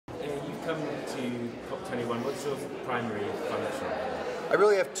come to COP21, what's your primary function? I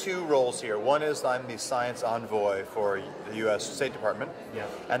really have two roles here. One is I'm the Science Envoy for the U.S. State Department. Yeah.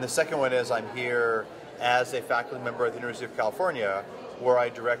 And the second one is I'm here as a faculty member at the University of California, where I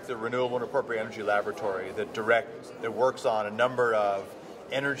direct the Renewable and Appropriate Energy Laboratory that works on a number of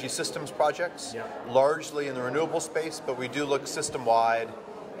energy systems projects, largely in the renewable space, but we do look system-wide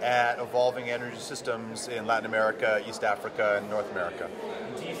at evolving energy systems in Latin America, East Africa, and North America.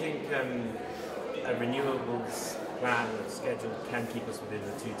 Do you think a renewables plan or schedule can keep us within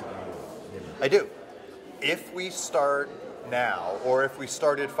the 2-degree limit? I do. If we start now, or if we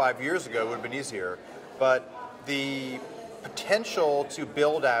started 5 years ago, it would have been easier, but the potential to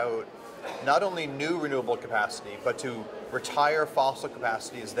build out not only new renewable capacity, but to retire fossil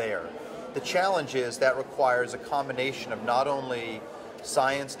capacity is there. The challenge is that requires a combination of not only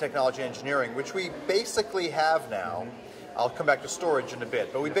science, technology, engineering, which we basically have now. I'll come back to storage in a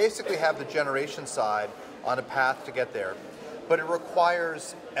bit, but we basically have the generation side on a path to get there. But it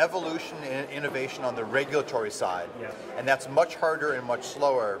requires evolution and innovation on the regulatory side, and that's much harder and much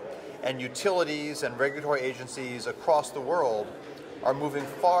slower. And utilities and regulatory agencies across the world are moving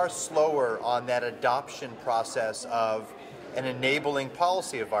far slower on that adoption process of an enabling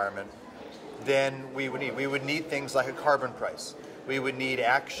policy environment than we would need. We would need things like a carbon price. We would need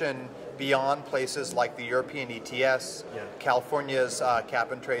action beyond places like the European ETS, California's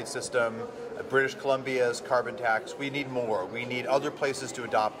cap and trade system, British Columbia's carbon tax. We need more. We need other places to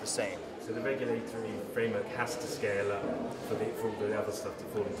adopt the same. So the regulatory framework has to scale up for all the other stuff to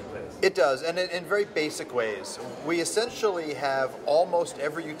fall into place. It does, and in very basic ways. We essentially have almost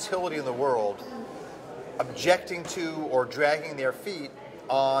every utility in the world objecting to or dragging their feet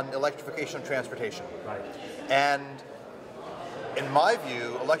on electrification of transportation. Right. And in my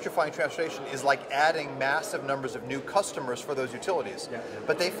view, electrifying transportation is like adding massive numbers of new customers for those utilities.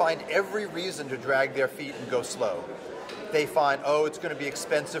 But they find every reason to drag their feet and go slow. They find, oh, it's going to be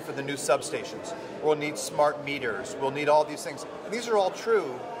expensive for the new substations. We'll need smart meters. We'll need all these things. And these are all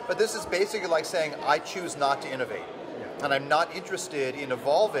true, but this is basically like saying, I choose not to innovate. And I'm not interested in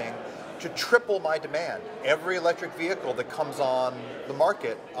evolving to triple my demand. Every electric vehicle that comes on the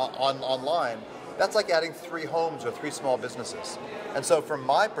market, online, that's like adding 3 homes or 3 small businesses. And so from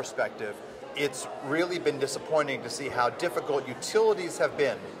my perspective, it's really been disappointing to see how difficult utilities have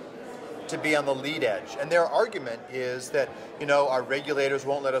been to be on the lead edge. And their argument is that, our regulators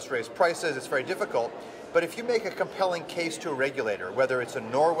won't let us raise prices, it's very difficult. But if you make a compelling case to a regulator, whether it's in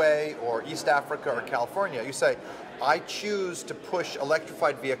Norway or East Africa or California, you say, I choose to push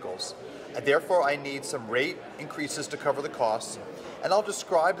electrified vehicles, and therefore I need some rate increases to cover the costs, and I'll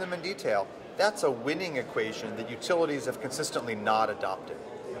describe them in detail. That's a winning equation that utilities have consistently not adopted.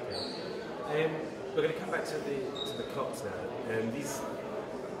 Okay. We're going to come back to the COPs now. These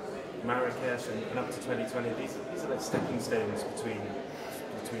Marrakech and up to 2020, these are like stepping stones between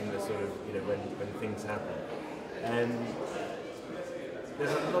the sort of, when things happen. And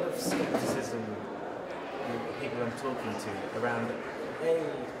there's a lot of skepticism with people I'm talking to around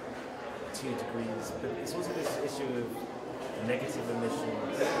 2 degrees, but it's also this issue of negative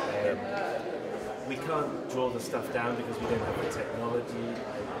emissions. We can't draw the stuff down because we don't have the technology.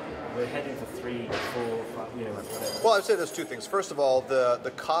 We're heading for 3, 4, 5, whatever. Well, I'd say there's 2 things. First of all,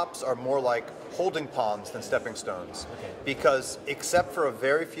 the COPs are more like holding ponds than stepping stones. Because except for a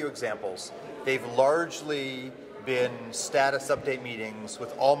very few examples, they've largely been status update meetings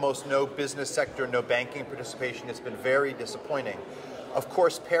with almost no business sector, no banking participation. It's been very disappointing. Of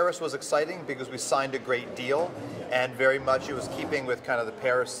course, Paris was exciting because we signed a great deal, and very much it was keeping with kind of the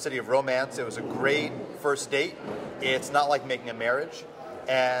Paris city of romance. It was a great first date. It's not like making a marriage.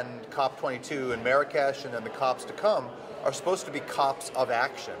 And COP22 in Marrakech and then the COPs to come are supposed to be COPs of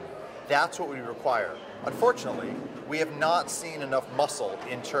action. That's what we require. Unfortunately, we have not seen enough muscle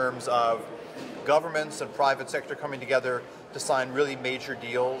in terms of governments and private sector coming together to sign really major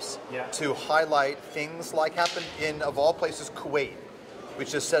deals, to highlight things like happened in, of all places, Kuwait,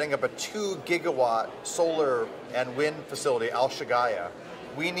 which is setting up a 2 gigawatt solar and wind facility, Al Shagaya.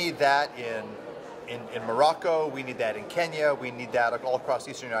 We need that in Morocco, we need that in Kenya, we need that all across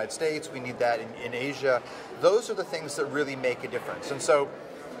the eastern United States, we need that in Asia. Those are the things that really make a difference. And so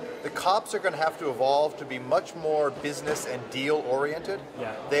the COPs are going to have to evolve to be much more business and deal oriented.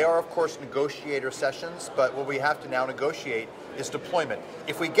 They are, of course, negotiator sessions, but what we have to now negotiate is deployment.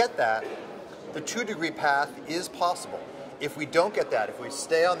 If we get that, the 2 degree path is possible. If we don't get that, if we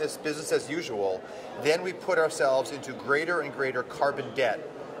stay on this business as usual, then we put ourselves into greater and greater carbon debt,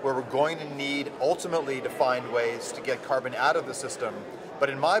 where we're going to need ultimately to find ways to get carbon out of the system. But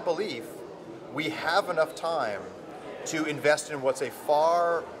in my belief, we have enough time to invest in what's a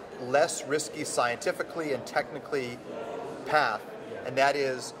far less risky scientifically and technically path, and that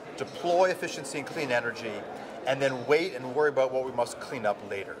is deploy efficiency and clean energy, and then wait and worry about what we must clean up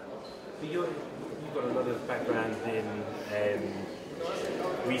later. But you've got a lot of background in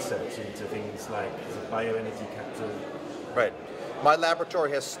research into things like bioenergy capture. Right. My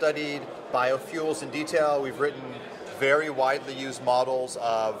laboratory has studied biofuels in detail. We've written very widely used models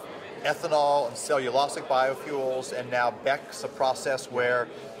of ethanol and cellulosic biofuels, and now BECS, a process where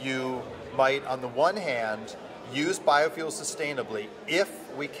you might, on the one hand, use biofuels sustainably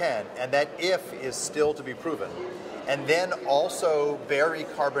if we can, and that if is still to be proven, and then also bury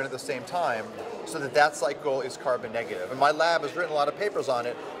carbon at the same time so that that cycle is carbon negative. And my lab has written a lot of papers on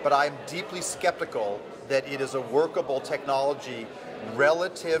it, but I'm deeply skeptical that it is a workable technology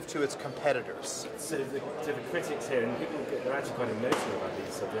relative to its competitors. So the critics here, and people they're actually quite emotional about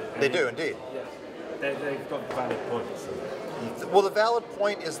these subjects. They do, indeed. Yeah, they've got valid points. Well, the valid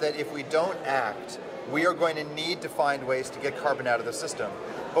point is that if we don't act, we are going to need to find ways to get carbon out of the system.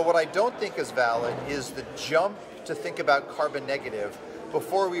 But what I don't think is valid is the jump to think about carbon negative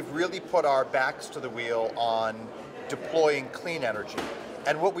before we've really put our backs to the wheel on deploying clean energy.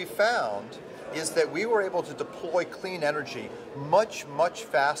 And what we found is that we were able to deploy clean energy much, much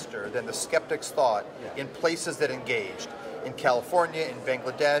faster than the skeptics thought in places that engaged. In California, in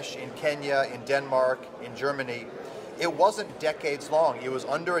Bangladesh, in Kenya, in Denmark, in Germany. It wasn't decades long. It was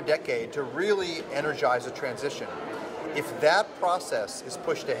under a decade to really energize a transition. If that process is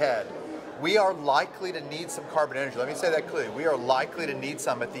pushed ahead, we are likely to need some carbon energy. Let me say that clearly. We are likely to need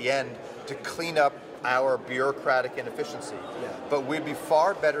some at the end to clean up our bureaucratic inefficiency. But we'd be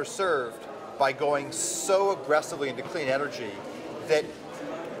far better served by going so aggressively into clean energy that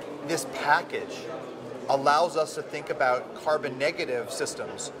this package allows us to think about carbon negative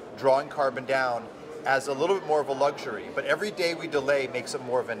systems, drawing carbon down, as a little bit more of a luxury. But every day we delay makes it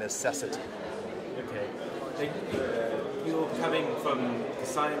more of a necessity. Okay. You're coming from the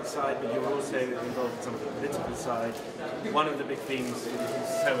science side, but you're also involved in some of the political side. One of the big themes, which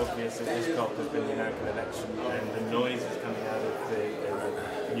is so obvious at this COP, has been the American election and the noises coming out of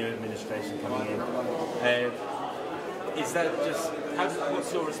the new administration coming in. Is that just,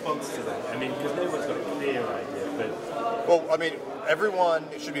 what's your response to that? I mean, because no one's got a clear idea, but... Well, I mean, everyone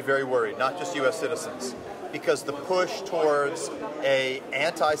should be very worried, not just U.S. citizens, because the push towards a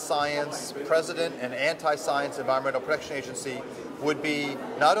anti-science president and anti-science Environmental Protection Agency would be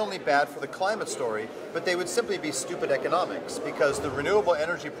not only bad for the climate story, but they would simply be stupid economics, because the renewable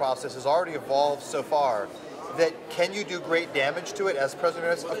energy process has already evolved so far that can you do great damage to it as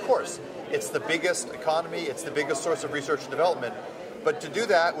president? Of course. It's the biggest economy, it's the biggest source of research and development, but to do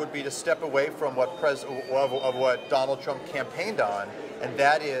that would be to step away from what Donald Trump campaigned on, and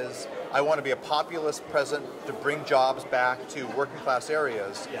that is, I want to be a populist president to bring jobs back to working class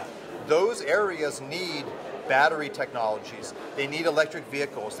areas. Those areas need battery technologies, they need electric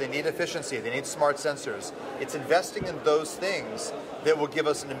vehicles, they need efficiency, they need smart sensors. It's investing in those things that will give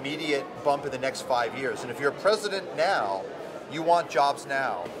us an immediate bump in the next 5 years. And if you're president now, you want jobs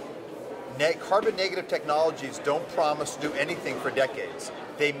now. Carbon negative technologies don't promise to do anything for decades.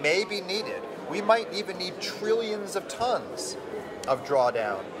 They may be needed. We might even need trillions of tons of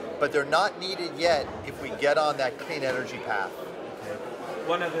drawdown, but they're not needed yet if we get on that clean energy path. Okay.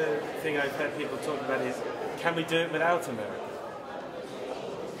 One other thing I've heard people talk about is, can we do it without America?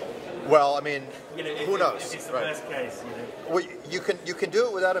 Well, I mean, who knows? If it's the worst case, Well, you can do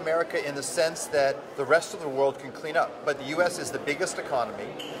it without America in the sense that the rest of the world can clean up. But the U.S. is the biggest economy.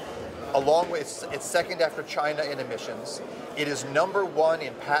 Along with it's second after China in emissions. It is number one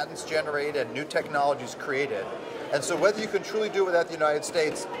in patents generated and new technologies created. And so whether you can truly do it without the United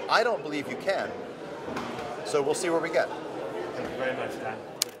States, I don't believe you can. So we'll see where we get. Thank you very much, Dan.